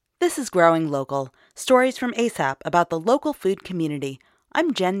This is Growing Local, stories from ASAP about the local food community.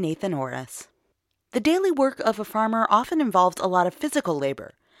 I'm Jen Nathan Orris. The daily work of a farmer often involves a lot of physical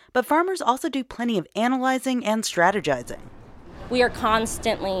labor, but farmers also do plenty of analyzing and strategizing. We are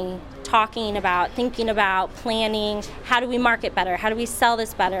constantly talking about, thinking about, planning, how do we market better? How do we sell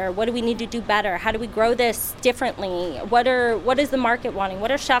this better? What do we need to do better? How do we grow this differently? What is the market wanting?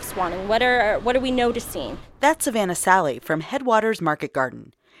 What are chefs wanting? What are we noticing? That's Savannah Sally from Headwaters Market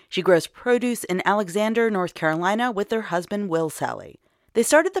Garden. She grows produce in Alexander, North Carolina with her husband, Will Sally. They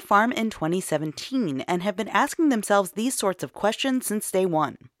started the farm in 2017 and have been asking themselves these sorts of questions since day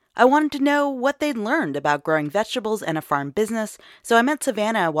one. I wanted to know what they'd learned about growing vegetables and a farm business, so I met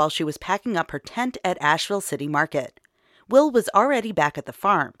Savannah while she was packing up her tent at Asheville City Market. Will was already back at the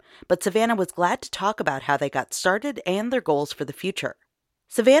farm, but Savannah was glad to talk about how they got started and their goals for the future.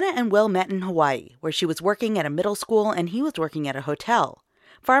 Savannah and Will met in Hawaii, where she was working at a middle school and he was working at a hotel.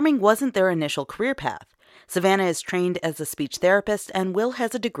 Farming wasn't their initial career path. Savannah is trained as a speech therapist and Will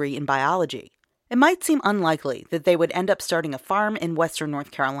has a degree in biology. It might seem unlikely that they would end up starting a farm in western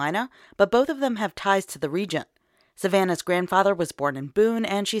North Carolina, but both of them have ties to the region. Savannah's grandfather was born in Boone,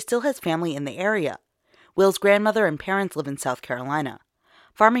 and she still has family in the area. Will's grandmother and parents live in South Carolina.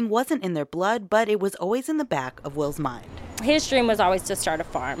 Farming wasn't in their blood, but it was always in the back of Will's mind. His dream was always to start a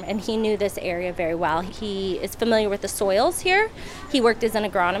farm, and he knew this area very well. He is familiar with the soils here. He worked as an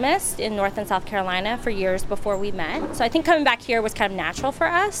agronomist in North and South Carolina for years before we met. So I think coming back here was kind of natural for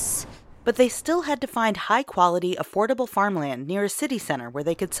us. But they still had to find high-quality, affordable farmland near a city center where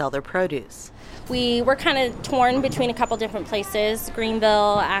they could sell their produce. We were kind of torn between a couple different places,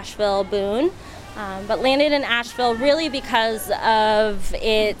 Greenville, Asheville, Boone, but landed in Asheville really because of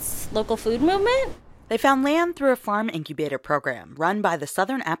its local food movement. They found land through a farm incubator program run by the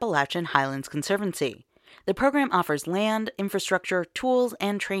Southern Appalachian Highlands Conservancy. The program offers land, infrastructure, tools,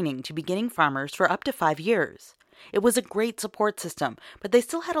 and training to beginning farmers for up to 5 years. It was a great support system, but they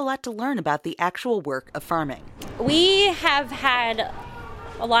still had a lot to learn about the actual work of farming. We have had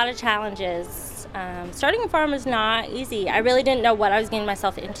a lot of challenges. Starting a farm is not easy. I really didn't know what I was getting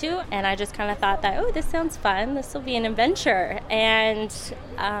myself into, and I just kind of thought that, this sounds fun. This will be an adventure. And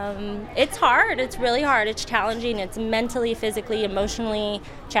it's hard. It's really hard. It's challenging. It's mentally, physically, emotionally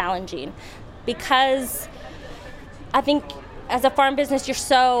challenging. Because I think as a farm business, you're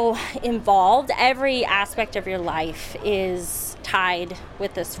so involved. Every aspect of your life is tied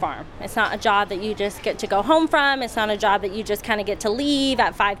with this farm. It's not a job that you just get to go home from. It's not a job that you just kind of get to leave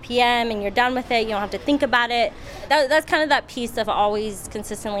at 5 p.m. and you're done with it. You don't have to think about it. That's kind of that piece of always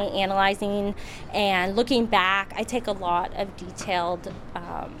consistently analyzing and looking back. I take a lot of detailed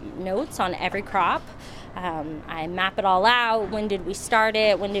notes on every crop. I map it all out. When did we start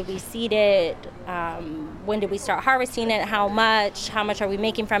it? When did we seed it? When did we start harvesting it? How much? How much are we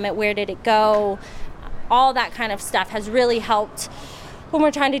making from it? Where did it go? All that kind of stuff has really helped when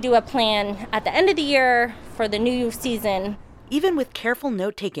we're trying to do a plan at the end of the year for the new season. Even with careful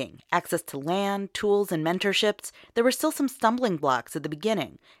note-taking, access to land, tools, and mentorships, there were still some stumbling blocks at the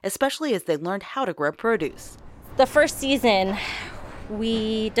beginning, especially as they learned how to grow produce. The first season,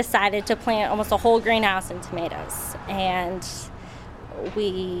 we decided to plant almost a whole greenhouse in tomatoes, and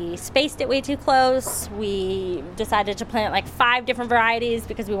we spaced it way too close. We decided to plant like 5 different varieties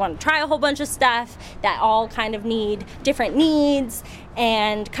because we wanted to try a whole bunch of stuff that all kind of need different needs,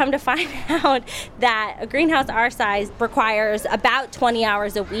 and come to find out that a greenhouse our size requires about 20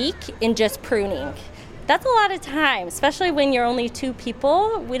 hours a week in just pruning. That's a lot of time, especially when you're only 2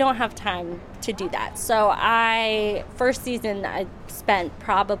 people. We don't have time to do that. So first season, I spent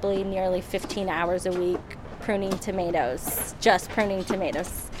probably nearly 15 hours a week pruning tomatoes, just pruning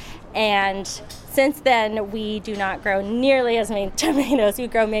tomatoes. And since then, we do not grow nearly as many tomatoes. We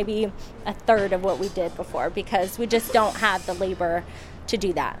grow maybe a third of what we did before because we just don't have the labor to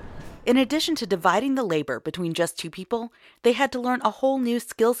do that. In addition to dividing the labor between just 2 people, they had to learn a whole new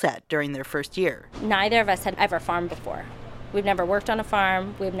skill set during their first year. Neither of us had ever farmed before. We've never worked on a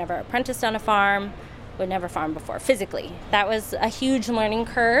farm. We've never apprenticed on a farm. We've never farmed before physically. That was a huge learning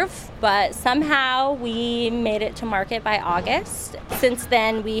curve, but somehow we made it to market by August. Since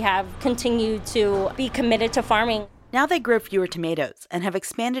then, we have continued to be committed to farming. Now they grow fewer tomatoes and have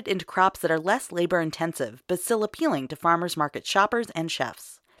expanded into crops that are less labor-intensive, but still appealing to farmers market shoppers and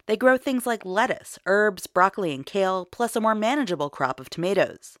chefs. They grow things like lettuce, herbs, broccoli, and kale, plus a more manageable crop of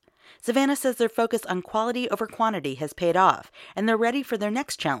tomatoes. Savannah says their focus on quality over quantity has paid off, and they're ready for their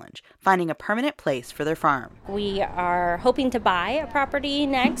next challenge, finding a permanent place for their farm. We are hoping to buy a property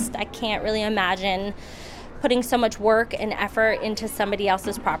next. I can't really imagine putting so much work and effort into somebody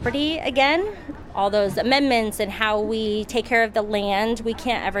else's property again. All those amendments and how we take care of the land, we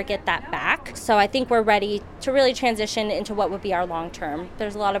can't ever get that back. So I think we're ready to really transition into what would be our long term.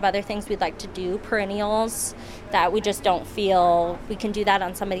 There's a lot of other things we'd like to do, perennials, that we just don't feel we can do that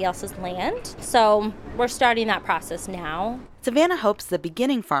on somebody else's land. So we're starting that process now. Savannah hopes that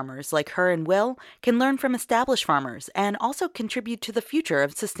beginning farmers like her and Will can learn from established farmers and also contribute to the future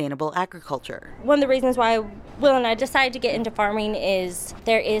of sustainable agriculture. One of the reasons why Will and I decided to get into farming is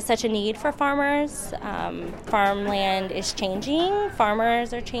there is such a need for farmers. Farmland is changing.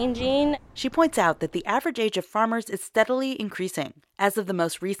 Farmers are changing. She points out that the average age of farmers is steadily increasing. As of the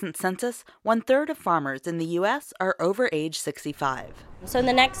most recent census, 1/3 of farmers in the U.S. are over age 65. So in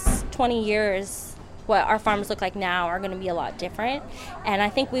the next 20 years, what our farms look like now are going to be a lot different. And I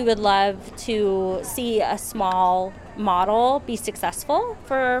think we would love to see a small model be successful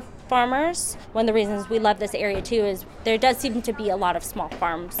for farmers. One of the reasons we love this area too is there does seem to be a lot of small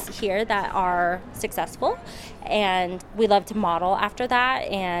farms here that are successful, and we love to model after that,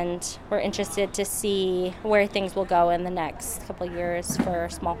 and we're interested to see where things will go in the next couple of years for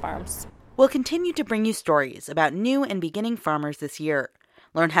small farms. We'll continue to bring you stories about new and beginning farmers this year.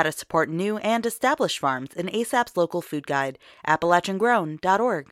 Learn how to support new and established farms in ASAP's local food guide, AppalachianGrown.org.